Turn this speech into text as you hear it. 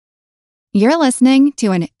You're listening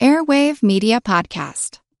to an Airwave Media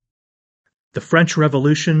Podcast. The French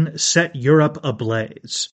Revolution set Europe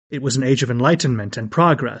ablaze. It was an age of enlightenment and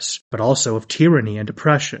progress, but also of tyranny and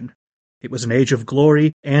oppression. It was an age of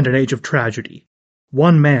glory and an age of tragedy.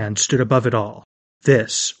 One man stood above it all.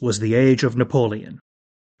 This was the Age of Napoleon.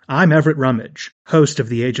 I'm Everett Rummage, host of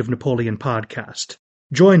the Age of Napoleon podcast.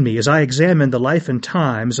 Join me as I examine the life and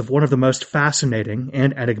times of one of the most fascinating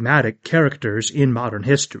and enigmatic characters in modern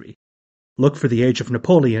history. Look for the Age of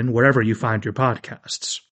Napoleon wherever you find your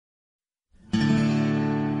podcasts.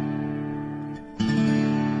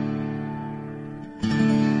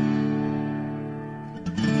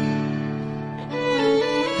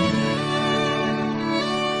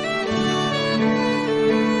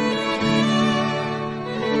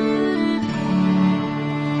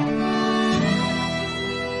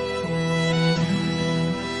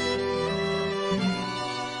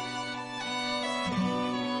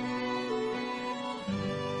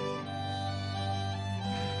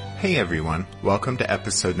 Hey everyone, welcome to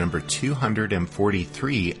episode number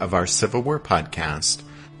 243 of our Civil War podcast.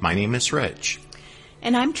 My name is Rich.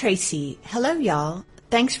 And I'm Tracy. Hello y'all.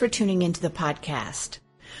 Thanks for tuning into the podcast.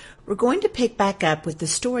 We're going to pick back up with the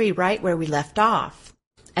story right where we left off.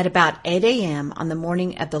 At about 8 a.m. on the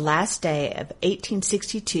morning of the last day of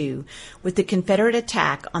 1862, with the Confederate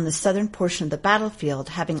attack on the southern portion of the battlefield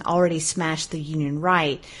having already smashed the Union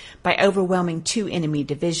right by overwhelming two enemy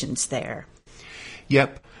divisions there.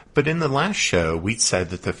 Yep. But in the last show, we'd said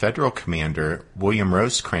that the Federal commander, William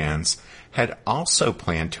Rosecrans, had also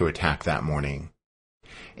planned to attack that morning.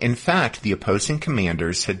 In fact, the opposing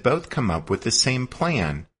commanders had both come up with the same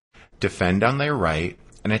plan: defend on their right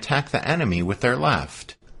and attack the enemy with their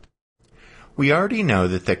left. We already know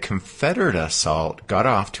that the Confederate assault got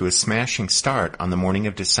off to a smashing start on the morning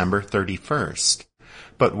of December 31st.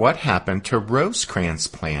 But what happened to Rosecrans'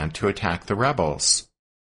 plan to attack the rebels?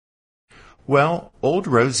 Well, Old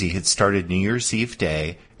Rosie had started New Year's Eve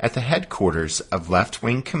day at the headquarters of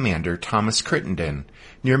left-wing commander Thomas Crittenden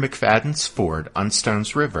near McFadden's Ford on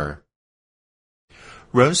Stones River.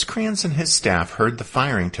 Rosecrans and his staff heard the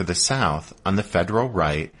firing to the south on the Federal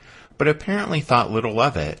right, but apparently thought little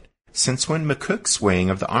of it, since when McCook's wing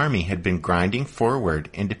of the army had been grinding forward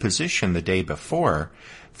into position the day before,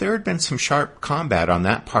 there had been some sharp combat on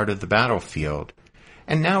that part of the battlefield,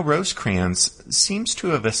 and now Rosecrans seems to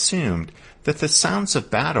have assumed that the sounds of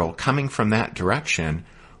battle coming from that direction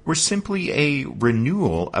were simply a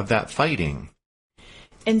renewal of that fighting.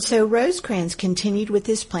 And so Rosecrans continued with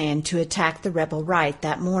his plan to attack the rebel right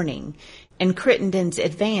that morning, and Crittenden's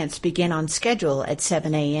advance began on schedule at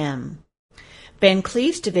 7 a.m. Van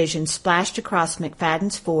Cleve's division splashed across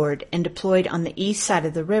McFadden's Ford and deployed on the east side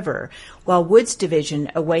of the river, while Wood's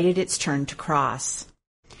division awaited its turn to cross.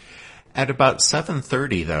 At about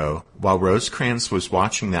 7:30, though, while Rosecrans was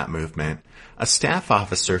watching that movement, a staff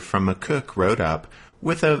officer from McCook rode up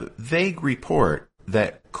with a vague report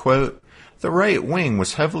that, quote, the right wing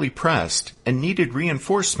was heavily pressed and needed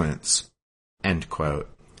reinforcements, end quote.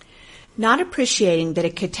 Not appreciating that a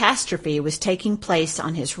catastrophe was taking place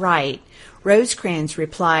on his right, Rosecrans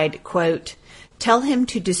replied, quote, tell him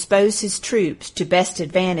to dispose his troops to best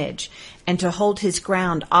advantage and to hold his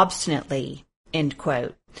ground obstinately, end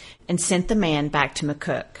quote, and sent the man back to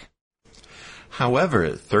McCook.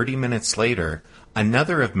 However, 30 minutes later,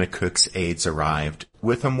 another of McCook's aides arrived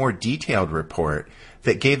with a more detailed report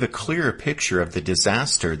that gave a clearer picture of the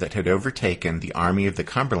disaster that had overtaken the Army of the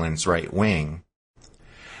Cumberland's right wing.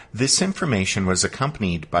 This information was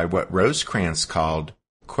accompanied by what Rosecrans called,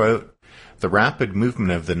 quote, the rapid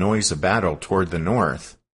movement of the noise of battle toward the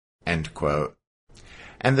north, end quote.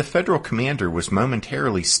 And the Federal commander was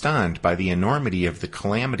momentarily stunned by the enormity of the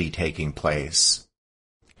calamity taking place.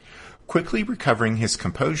 Quickly recovering his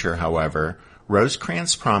composure, however,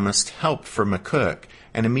 Rosecrans promised help for McCook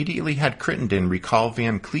and immediately had Crittenden recall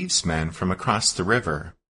Van Cleve's men from across the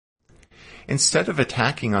river. Instead of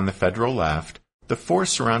attacking on the Federal left, the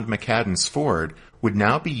force around McFadden's Ford would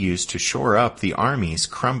now be used to shore up the Army's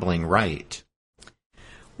crumbling right.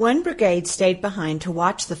 One brigade stayed behind to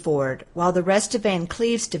watch the ford, while the rest of Van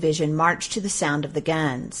Cleve's division marched to the sound of the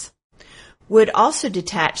guns. Wood also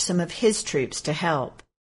detached some of his troops to help.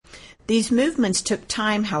 These movements took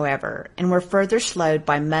time, however, and were further slowed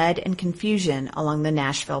by mud and confusion along the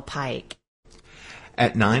Nashville Pike.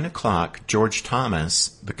 At 9 o'clock, George Thomas,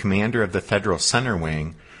 the commander of the Federal Center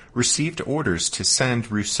Wing, received orders to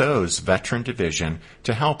send Rousseau's veteran division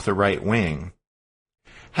to help the right wing.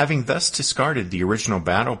 Having thus discarded the original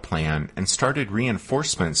battle plan and started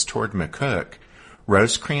reinforcements toward McCook,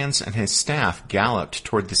 Rosecrans and his staff galloped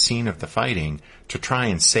toward the scene of the fighting to try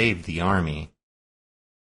and save the army.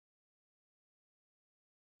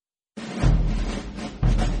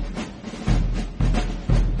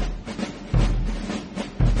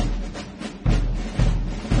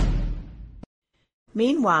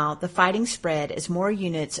 Meanwhile, the fighting spread as more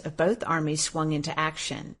units of both armies swung into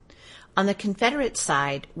action. On the Confederate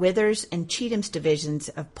side, Withers and Cheatham's divisions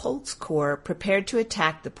of Polk's Corps prepared to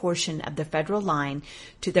attack the portion of the Federal line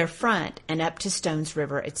to their front and up to Stones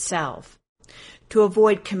River itself. To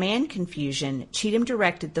avoid command confusion, Cheatham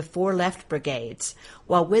directed the 4 left brigades,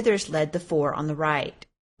 while Withers led the 4 on the right.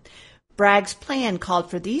 Bragg's plan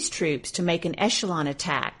called for these troops to make an echelon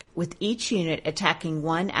attack, with each unit attacking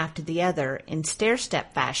one after the other in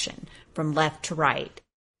stair-step fashion, from left to right.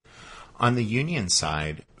 On the Union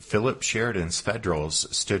side, Philip Sheridan's Federals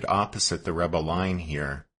stood opposite the rebel line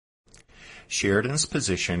here. Sheridan's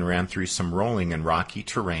position ran through some rolling and rocky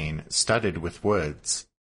terrain studded with woods.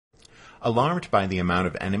 Alarmed by the amount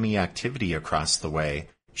of enemy activity across the way,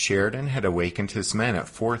 Sheridan had awakened his men at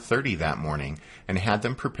 4:30 that morning and had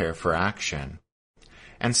them prepare for action.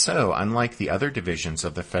 And so, unlike the other divisions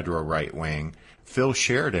of the Federal right wing, Phil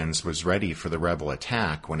Sheridan's was ready for the rebel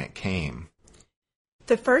attack when it came.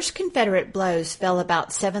 The first Confederate blows fell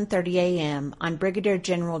about 7:30 a.m. on Brigadier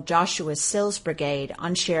General Joshua Sill's brigade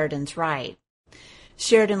on Sheridan's right.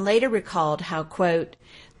 Sheridan later recalled how, quote,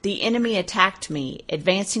 "The enemy attacked me,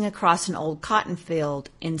 advancing across an old cotton field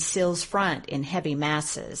in Sill's front in heavy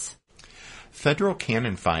masses." Federal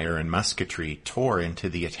cannon fire and musketry tore into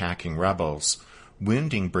the attacking rebels,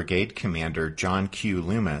 wounding Brigade Commander John Q.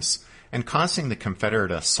 Loomis and causing the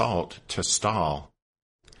Confederate assault to stall.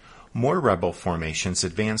 More rebel formations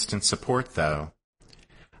advanced in support, though.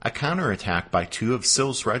 A counterattack by 2 of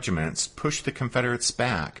Sill's regiments pushed the Confederates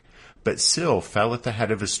back, but Sill fell at the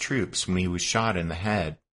head of his troops when he was shot in the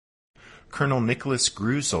head. Colonel Nicholas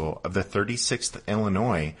Gruzel of the 36th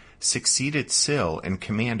Illinois succeeded Sill in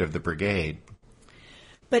command of the brigade.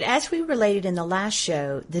 But as we related in the last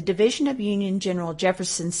show, the division of Union General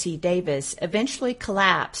Jefferson C. Davis eventually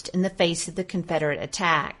collapsed in the face of the Confederate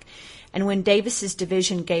attack, and when Davis's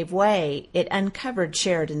division gave way, it uncovered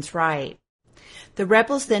Sheridan's right. The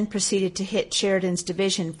rebels then proceeded to hit Sheridan's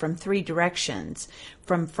division from 3 directions,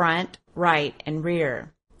 from front, right, and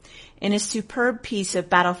rear. In a superb piece of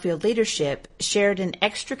battlefield leadership, Sheridan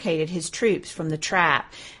extricated his troops from the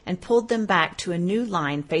trap and pulled them back to a new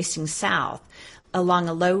line facing south, along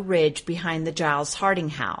a low ridge behind the Giles Harding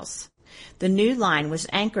house. The new line was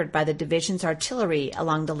anchored by the division's artillery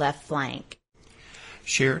along the left flank.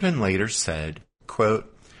 Sheridan later said,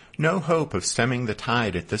 quote, "No hope of stemming the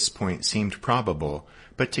tide at this point seemed probable,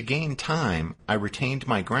 but to gain time, I retained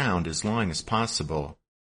my ground as long as possible."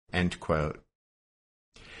 End quote.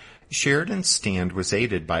 Sheridan's stand was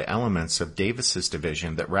aided by elements of Davis's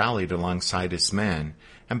division that rallied alongside his men,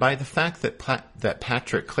 and by the fact that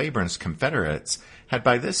Patrick Cleburne's Confederates had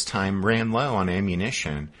by this time ran low on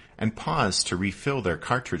ammunition and paused to refill their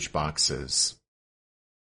cartridge boxes.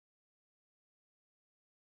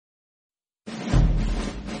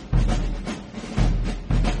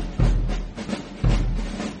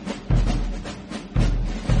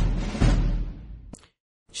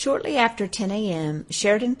 Shortly after 10 a.m.,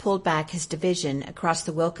 Sheridan pulled back his division across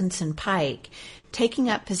the Wilkinson Pike, taking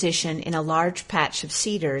up position in a large patch of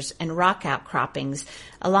cedars and rock outcroppings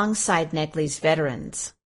alongside Negley's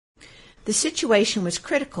veterans. The situation was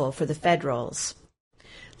critical for the Federals.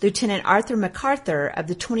 Lieutenant Arthur MacArthur of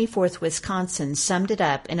the 24th Wisconsin summed it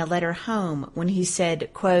up in a letter home when he said,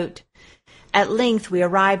 quote, "At length we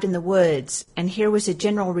arrived in the woods, and here was a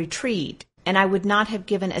general retreat, and I would not have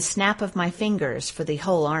given a snap of my fingers for the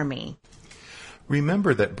whole army."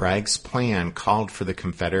 Remember that Bragg's plan called for the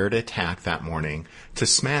Confederate attack that morning to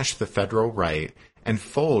smash the Federal right and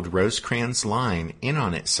fold Rosecrans' line in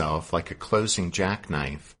on itself like a closing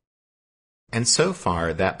jackknife. And so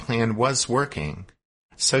far, that plan was working.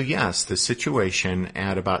 So yes, the situation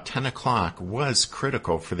at about 10 o'clock was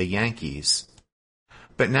critical for the Yankees.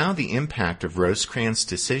 But now the impact of Rosecrans'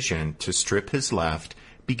 decision to strip his left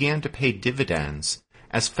began to pay dividends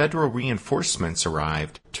as Federal reinforcements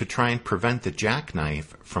arrived to try and prevent the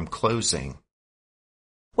jackknife from closing.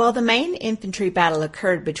 While the main infantry battle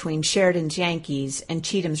occurred between Sheridan's Yankees and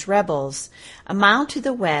Cheatham's rebels, a mile to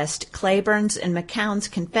the west, Cleburne's and McCown's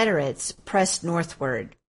Confederates pressed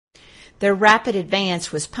northward. Their rapid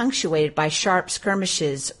advance was punctuated by sharp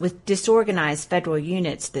skirmishes with disorganized Federal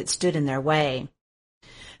units that stood in their way.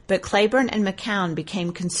 But Cleburne and McCown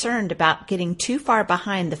became concerned about getting too far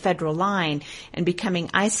behind the Federal line and becoming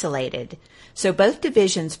isolated, so both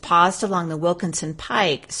divisions paused along the Wilkinson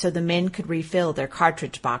Pike so the men could refill their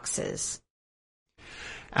cartridge boxes.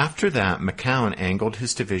 After that, McCown angled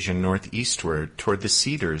his division northeastward toward the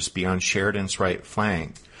cedars beyond Sheridan's right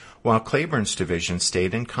flank, while Cleburne's division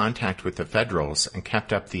stayed in contact with the Federals and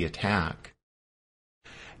kept up the attack.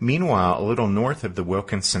 Meanwhile, a little north of the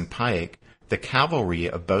Wilkinson Pike, the cavalry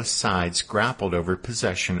of both sides grappled over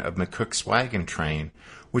possession of McCook's wagon train,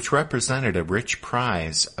 which represented a rich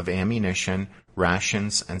prize of ammunition,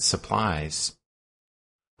 rations, and supplies.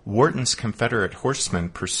 Wharton's Confederate horsemen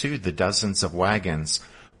pursued the dozens of wagons,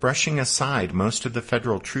 brushing aside most of the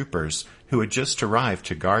Federal troopers who had just arrived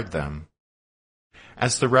to guard them.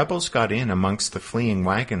 As the rebels got in amongst the fleeing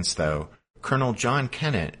wagons, though, Colonel John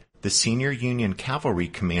Kennett, the senior Union cavalry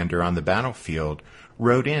commander on the battlefield,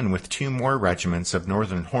 rode in with 2 more regiments of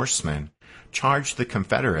Northern horsemen, charged the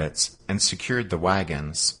Confederates, and secured the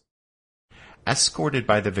wagons. Escorted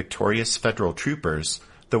by the victorious Federal troopers,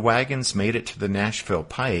 the wagons made it to the Nashville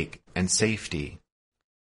Pike and safety.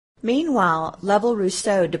 Meanwhile, Lovell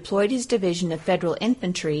Rousseau deployed his division of Federal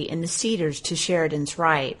infantry in the Cedars to Sheridan's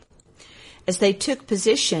right. As they took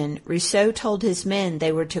position, Rousseau told his men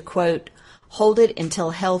they were to, quote, hold it until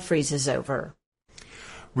hell freezes over.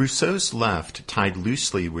 Rousseau's left tied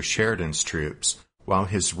loosely with Sheridan's troops, while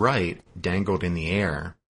his right dangled in the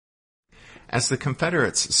air. As the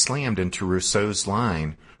Confederates slammed into Rousseau's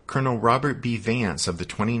line, Colonel Robert B. Vance of the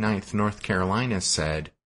 29th North Carolina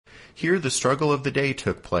said, "Here the struggle of the day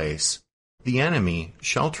took place. The enemy,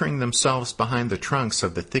 sheltering themselves behind the trunks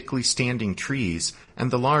of the thickly standing trees and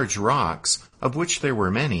the large rocks, of which there were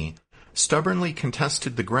many, stubbornly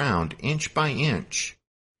contested the ground inch by inch."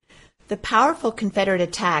 The powerful Confederate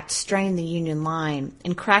attack strained the Union line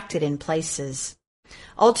and cracked it in places.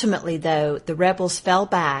 Ultimately, though, the rebels fell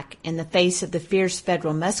back in the face of the fierce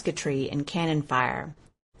Federal musketry and cannon fire.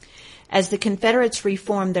 As the Confederates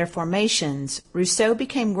reformed their formations, Rousseau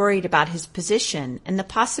became worried about his position and the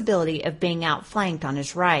possibility of being outflanked on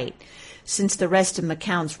his right, since the rest of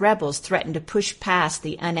McCown's rebels threatened to push past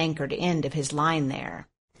the unanchored end of his line there.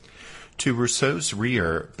 To Rousseau's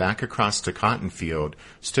rear, back across to Cottonfield,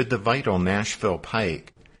 stood the vital Nashville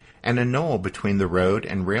Pike, and a knoll between the road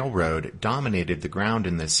and railroad dominated the ground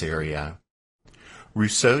in this area.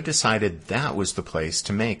 Rousseau decided that was the place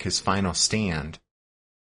to make his final stand.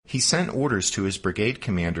 He sent orders to his brigade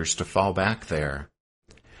commanders to fall back there.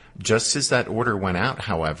 Just as that order went out,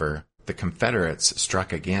 however, the Confederates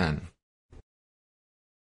struck again.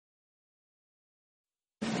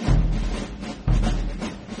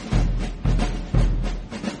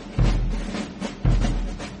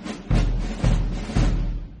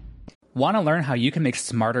 Want to learn how you can make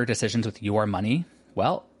smarter decisions with your money?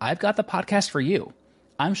 Well, I've got the podcast for you.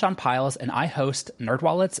 I'm Sean Piles, and I host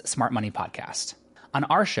NerdWallet's Smart Money Podcast. On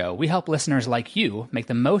our show, we help listeners like you make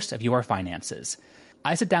the most of your finances.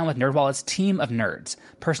 I sit down with NerdWallet's team of nerds,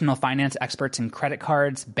 personal finance experts in credit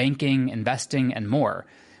cards, banking, investing, and more.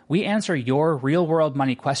 We answer your real-world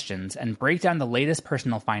money questions and break down the latest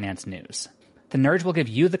personal finance news. The nerds will give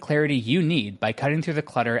you the clarity you need by cutting through the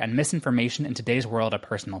clutter and misinformation in today's world of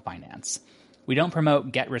personal finance. We don't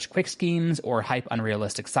promote get-rich-quick schemes or hype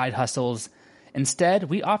unrealistic side hustles. Instead,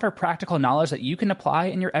 we offer practical knowledge that you can apply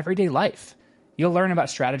in your everyday life. You'll learn about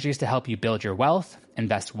strategies to help you build your wealth,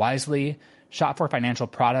 invest wisely, shop for financial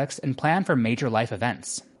products, and plan for major life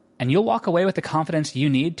events. And you'll walk away with the confidence you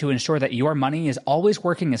need to ensure that your money is always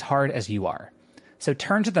working as hard as you are. So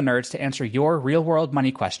turn to the nerds to answer your real-world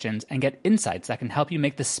money questions and get insights that can help you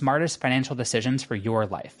make the smartest financial decisions for your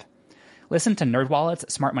life. Listen to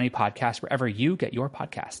NerdWallet's Smart Money Podcast wherever you get your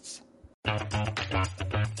podcasts.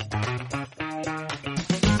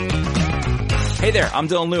 Hey there, I'm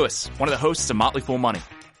Dylan Lewis, one of the hosts of Motley Fool Money.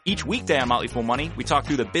 Each weekday on Motley Fool Money, we talk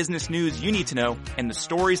through the business news you need to know and the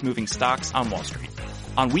stories moving stocks on Wall Street.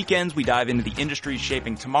 On weekends, we dive into the industries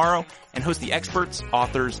shaping tomorrow and host the experts,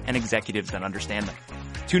 authors, and executives that understand them.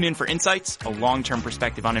 Tune in for insights, a long-term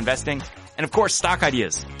perspective on investing, and of course, stock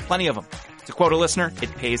ideas. Plenty of them. To quote a listener,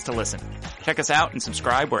 it pays to listen. Check us out and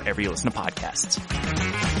subscribe wherever you listen to podcasts.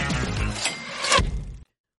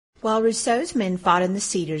 While Rousseau's men fought in the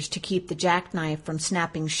Cedars to keep the jackknife from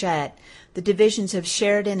snapping shut, the divisions of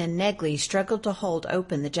Sheridan and Negley struggled to hold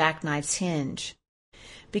open the jackknife's hinge.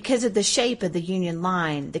 Because of the shape of the Union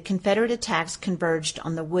line, the Confederate attacks converged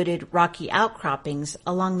on the wooded, rocky outcroppings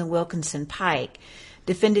along the Wilkinson Pike,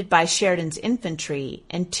 defended by Sheridan's infantry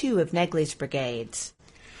and 2 of Negley's brigades.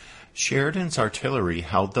 Sheridan's artillery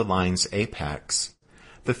held the line's apex.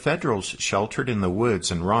 The Federals sheltered in the woods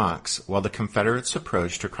and rocks, while the Confederates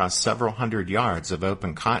approached across several hundred yards of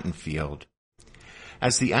open cotton field.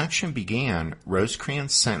 As the action began,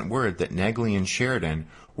 Rosecrans sent word that Negley and Sheridan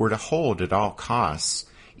were to hold at all costs,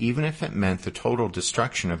 even if it meant the total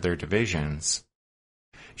destruction of their divisions.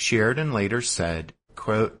 Sheridan later said,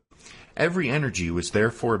 quote, "Every energy was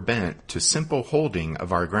therefore bent to simple holding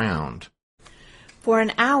of our ground." For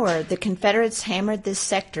an hour, the Confederates hammered this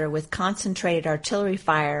sector with concentrated artillery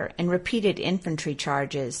fire and repeated infantry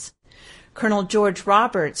charges. Colonel George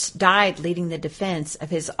Roberts died leading the defense of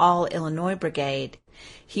his All-Illinois Brigade.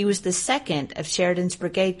 He was the second of Sheridan's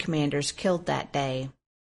brigade commanders killed that day.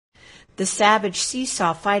 The savage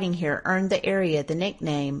seesaw fighting here earned the area the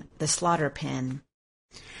nickname the Slaughter Pen.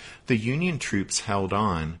 The Union troops held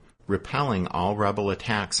on, repelling all rebel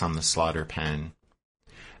attacks on the Slaughter Pen.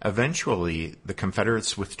 Eventually, the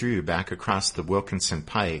Confederates withdrew back across the Wilkinson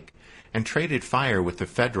Pike and traded fire with the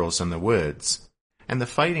Federals in the woods, and the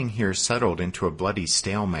fighting here settled into a bloody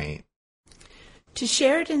stalemate. To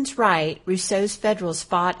Sheridan's right, Rousseau's Federals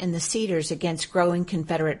fought in the Cedars against growing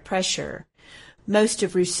Confederate pressure. Most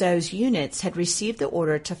of Rousseau's units had received the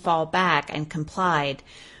order to fall back and complied,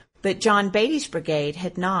 but John Beatty's brigade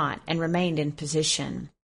had not and remained in position.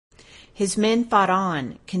 His men fought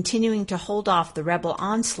on, continuing to hold off the rebel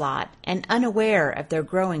onslaught and unaware of their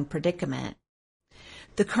growing predicament.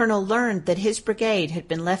 The colonel learned that his brigade had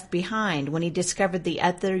been left behind when he discovered the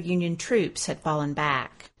other Union troops had fallen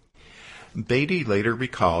back. Beatty later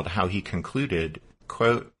recalled how he concluded,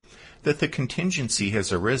 quote, that the contingency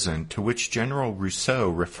has arisen to which General Rousseau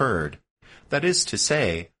referred, that is to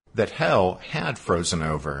say, that hell had frozen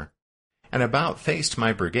over, and about faced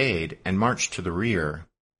my brigade and marched to the rear.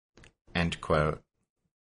 End quote.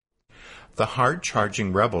 The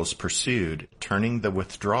hard-charging rebels pursued, turning the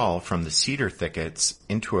withdrawal from the cedar thickets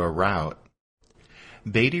into a rout.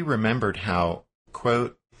 Beatty remembered how,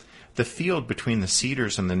 quote, the field between the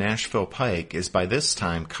cedars and the Nashville Pike is by this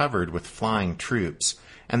time covered with flying troops,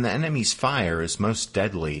 and the enemy's fire is most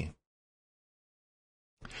deadly.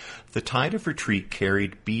 The tide of retreat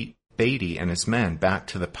carried Beatty and his men back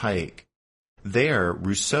to the Pike. There,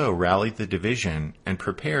 Rousseau rallied the division and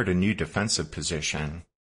prepared a new defensive position.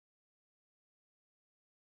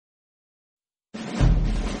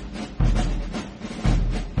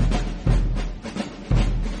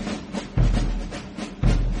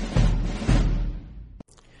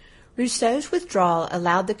 Rousseau's withdrawal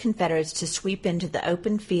allowed the Confederates to sweep into the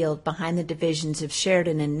open field behind the divisions of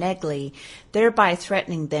Sheridan and Negley, thereby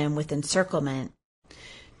threatening them with encirclement.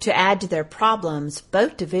 To add to their problems,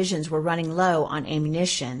 both divisions were running low on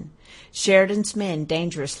ammunition, Sheridan's men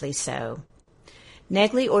dangerously so.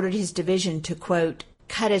 Negley ordered his division to, quote,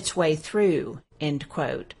 cut its way through, end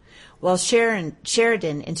quote, while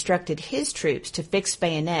Sheridan instructed his troops to fix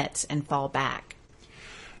bayonets and fall back.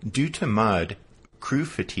 Due to mud, crew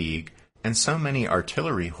fatigue, and so many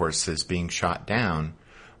artillery horses being shot down,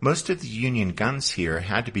 most of the Union guns here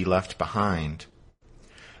had to be left behind.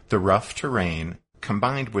 The rough terrain,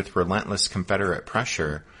 combined with relentless Confederate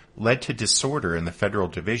pressure, led to disorder in the Federal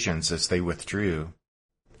divisions as they withdrew.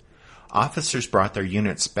 Officers brought their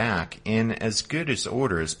units back in as good as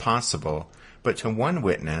order as possible, but to one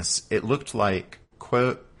witness it looked like,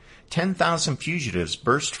 quote, 10,000 fugitives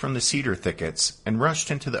burst from the cedar thickets and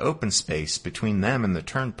rushed into the open space between them and the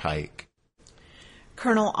turnpike.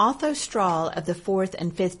 Colonel Otho Strahl of the 4th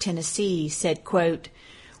and 5th Tennessee said, quote,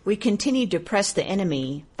 we continued to press the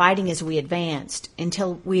enemy, fighting as we advanced,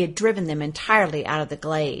 until we had driven them entirely out of the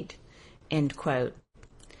glade. End quote.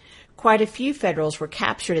 Quite a few Federals were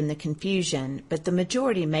captured in the confusion, but the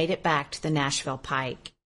majority made it back to the Nashville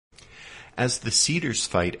Pike. As the Cedars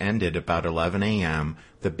fight ended about 11 a.m.,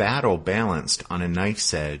 the battle balanced on a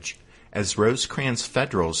knife's edge as Rosecrans'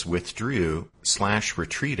 Federals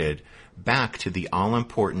withdrew/retreated back to the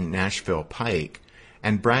all-important Nashville Pike,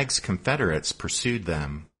 and Bragg's Confederates pursued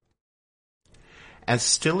them. As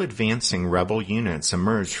still advancing rebel units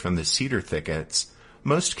emerged from the cedar thickets,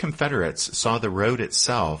 most Confederates saw the road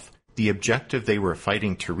itself, the objective they were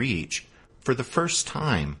fighting to reach, for the first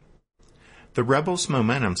time. The rebels'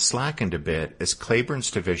 momentum slackened a bit as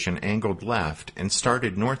Cleburne's division angled left and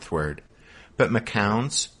started northward, but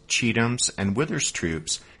McCown's, Cheatham's, and Withers'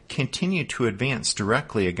 troops continued to advance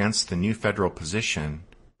directly against the new Federal position.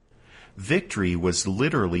 Victory was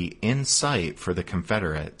literally in sight for the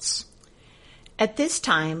Confederates. At this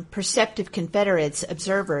time, perceptive Confederates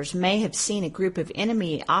observers may have seen a group of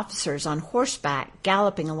enemy officers on horseback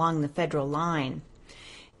galloping along the Federal line.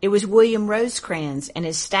 It was William Rosecrans and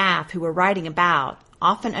his staff who were riding about,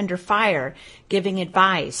 often under fire, giving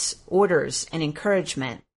advice, orders, and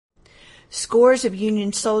encouragement. Scores of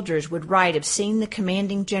Union soldiers would write of seeing the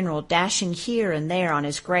commanding general dashing here and there on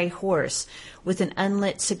his gray horse with an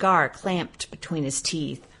unlit cigar clamped between his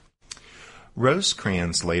teeth.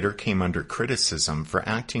 Rosecrans later came under criticism for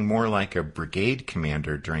acting more like a brigade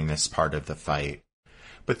commander during this part of the fight,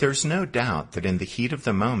 but there's no doubt that in the heat of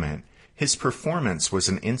the moment, his performance was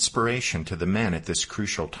an inspiration to the men at this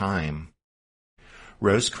crucial time.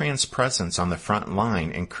 Rosecrans' presence on the front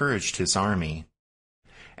line encouraged his army.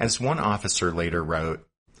 As one officer later wrote,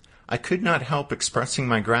 I could not help expressing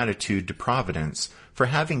my gratitude to Providence for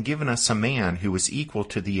having given us a man who was equal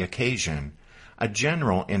to the occasion, a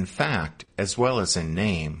general in fact as well as in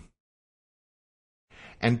name.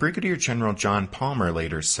 And Brigadier General John Palmer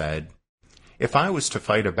later said, "If I was to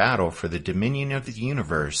fight a battle for the dominion of the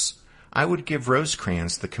universe, I would give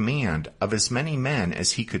Rosecrans the command of as many men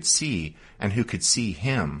as he could see and who could see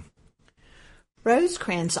him."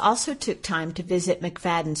 Rosecrans also took time to visit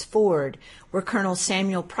McFadden's Ford, where Colonel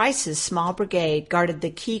Samuel Price's small brigade guarded the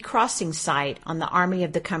key crossing site on the Army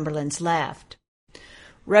of the Cumberland's left.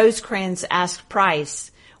 Rosecrans asked Price,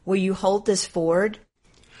 "Will you hold this ford?"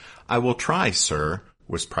 "I will try, sir,"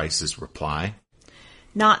 was Price's reply.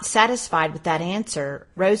 Not satisfied with that answer,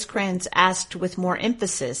 Rosecrans asked with more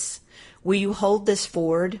emphasis, "Will you hold this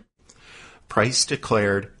ford?" Price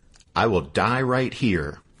declared, "I will die right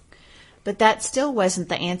here." But that still wasn't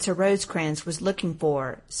the answer Rosecrans was looking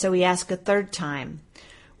for, so he asked a third time,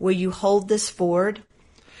 "Will you hold this ford?"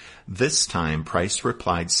 This time Price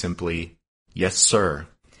replied simply, "Yes, sir."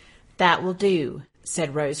 "That will do,"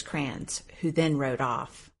 said Rosecrans, who then rode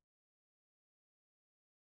off.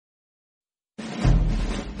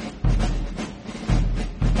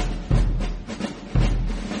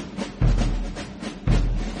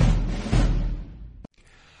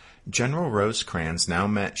 General Rosecrans now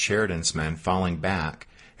met Sheridan's men falling back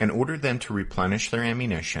and ordered them to replenish their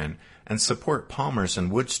ammunition and support Palmer's and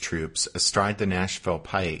Wood's troops astride the Nashville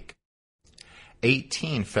Pike.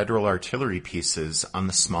 18 Federal artillery pieces on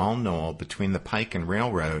the small knoll between the Pike and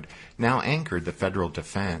railroad now anchored the Federal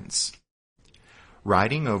defense.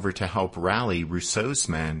 Riding over to help rally Rousseau's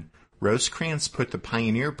men, Rosecrans put the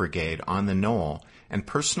Pioneer Brigade on the knoll and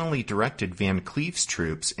personally directed Van Cleve's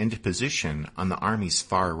troops into position on the Army's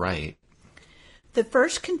far right. The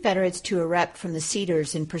first Confederates to erupt from the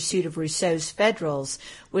cedars in pursuit of Rousseau's Federals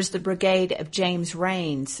was the brigade of James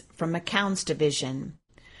Rains from McCown's division.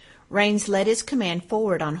 Rains led his command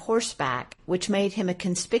forward on horseback, which made him a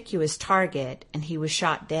conspicuous target, and he was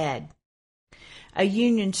shot dead. A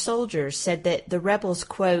Union soldier said that the rebels,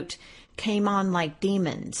 quote, "came on like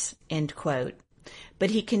demons," end quote.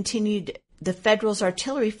 But he continued, "The Federals'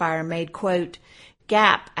 artillery fire made, quote,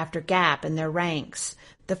 gap after gap in their ranks.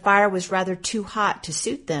 The fire was rather too hot to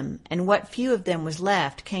suit them, and what few of them was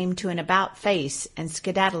left came to an about face and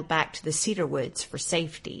skedaddled back to the cedar woods for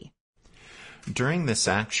safety." During this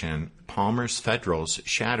action, Palmer's Federals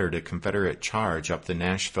shattered a Confederate charge up the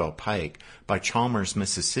Nashville Pike by Chalmers'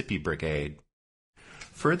 Mississippi Brigade.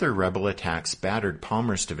 Further rebel attacks battered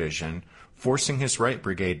Palmer's division, forcing his right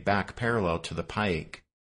brigade back parallel to the Pike.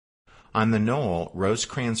 On the knoll,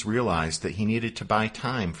 Rosecrans realized that he needed to buy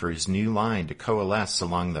time for his new line to coalesce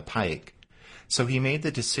along the Pike, so he made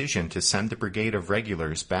the decision to send the brigade of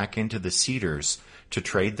regulars back into the cedars to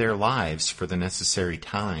trade their lives for the necessary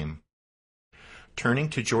time. Turning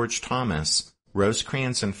to George Thomas,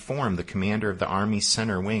 Rosecrans informed the commander of the Army's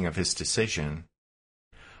center wing of his decision.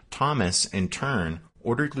 Thomas, in turn,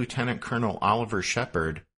 ordered Lieutenant Colonel Oliver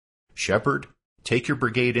Shepard, "Shepard, take your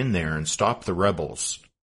brigade in there and stop the rebels."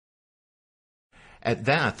 At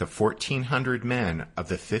that, the 1,400 men of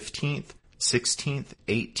the 15th, 16th,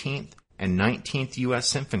 18th, and 19th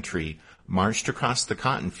U.S. Infantry marched across the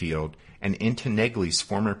cotton field and into Negley's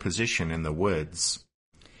former position in the woods.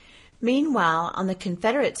 Meanwhile, on the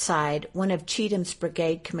Confederate side, one of Cheatham's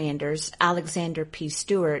brigade commanders, Alexander P.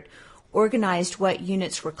 Stewart, organized what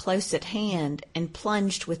units were close at hand and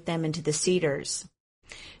plunged with them into the cedars.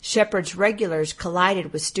 Shepard's regulars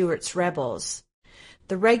collided with Stewart's rebels.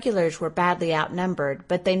 The regulars were badly outnumbered,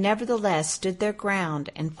 but they nevertheless stood their ground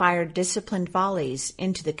and fired disciplined volleys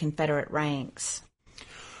into the Confederate ranks.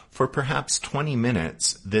 For perhaps 20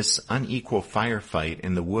 minutes, this unequal firefight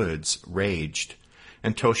in the woods raged,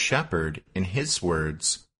 until Shepard, in his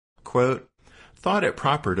words, quote, "thought it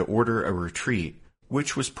proper to order a retreat,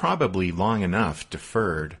 which was probably long enough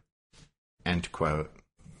deferred." End quote.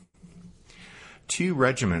 2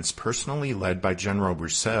 regiments personally led by General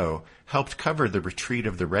Rousseau helped cover the retreat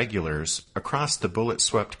of the regulars across the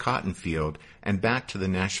bullet-swept cotton field and back to the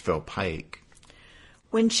Nashville Pike.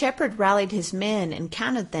 When Shepard rallied his men and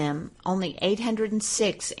counted them, only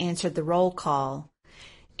 806 answered the roll call.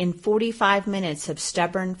 In 45 minutes of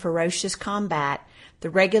stubborn, ferocious combat, the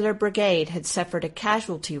regular brigade had suffered a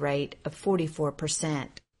casualty rate of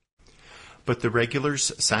 44%. But the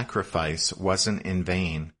regulars' sacrifice wasn't in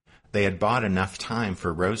vain. They had bought enough time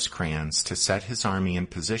for Rosecrans to set his army in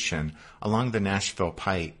position along the Nashville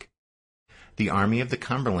Pike. The Army of the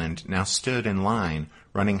Cumberland now stood in line,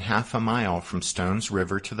 running half a mile from Stone's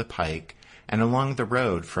River to the Pike and along the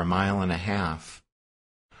road for a mile and a half.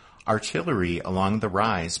 Artillery along the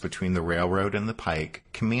rise between the railroad and the pike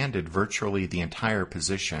commanded virtually the entire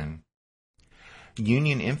position.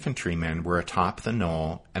 Union infantrymen were atop the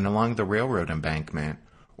knoll and along the railroad embankment,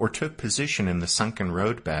 or took position in the sunken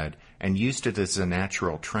roadbed and used it as a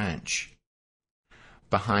natural trench.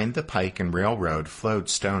 Behind the pike and railroad flowed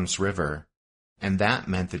Stones River, and that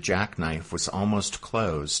meant the jackknife was almost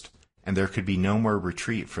closed, and there could be no more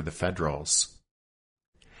retreat for the Federals.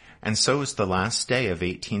 And so as the last day of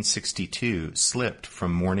 1862 slipped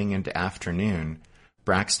from morning into afternoon,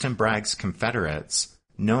 Braxton Bragg's Confederates,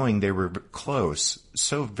 knowing they were close,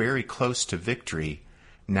 so very close to victory,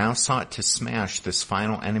 now sought to smash this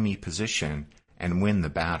final enemy position and win the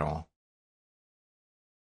battle.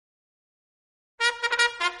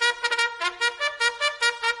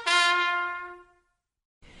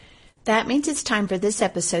 That means it's time for this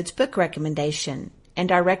episode's book recommendation,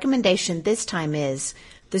 and our recommendation this time is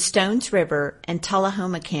The Stones River and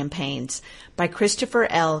Tullahoma Campaigns by Christopher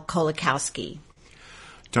L. Kolakowski.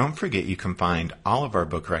 Don't forget you can find all of our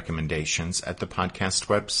book recommendations at the podcast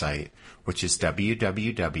website, which is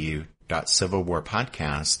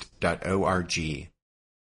www.civilwarpodcast.org.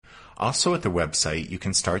 Also at the website, you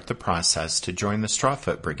can start the process to join the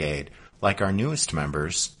Strawfoot Brigade, like our newest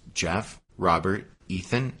members, Jeff, Robert,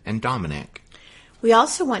 Ethan, and Dominic. We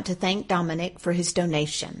also want to thank Dominic for his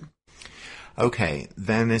donation. Okay,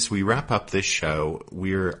 then as we wrap up this show,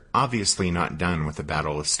 we're obviously not done with the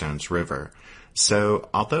Battle of Stones River. So,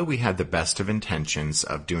 although we had the best of intentions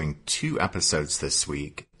of doing 2 episodes this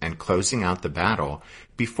week and closing out the battle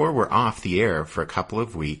before we're off the air for a couple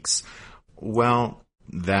of weeks, well,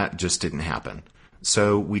 that just didn't happen.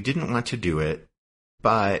 So we didn't want to do it,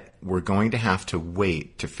 but we're going to have to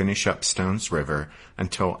wait to finish up Stones River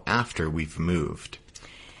until after we've moved.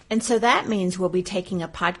 And so that means we'll be taking a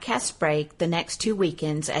podcast break the next 2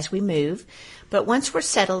 weekends as we move. But once we're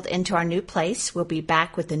settled into our new place, we'll be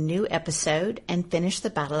back with a new episode and finish the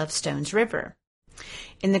Battle of Stones River.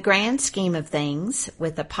 In the grand scheme of things,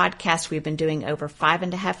 with the podcast we've been doing over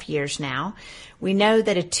 5.5 years now, we know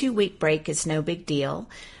that a 2-week break is no big deal,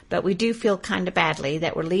 but we do feel kind of badly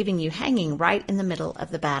that we're leaving you hanging right in the middle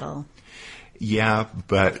of the battle. Yeah,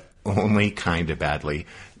 but only kind of badly,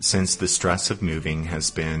 since the stress of moving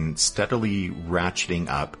has been steadily ratcheting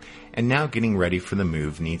up, and now getting ready for the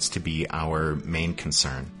move needs to be our main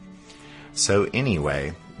concern. So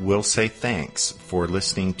anyway, we'll say thanks for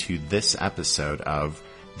listening to this episode of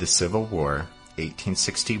The Civil War,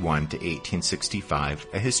 1861 to 1865,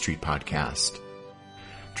 a history podcast.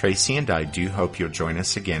 Tracy and I do hope you'll join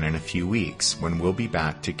us again in a few weeks when we'll be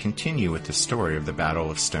back to continue with the story of the Battle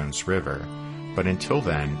of Stones River. But until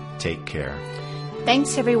then, take care.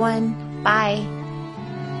 Thanks, everyone. Bye.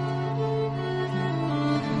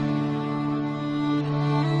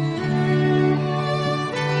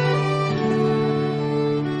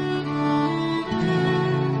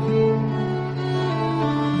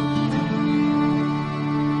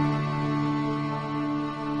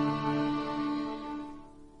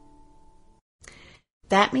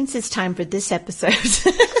 That means it's time for this episode.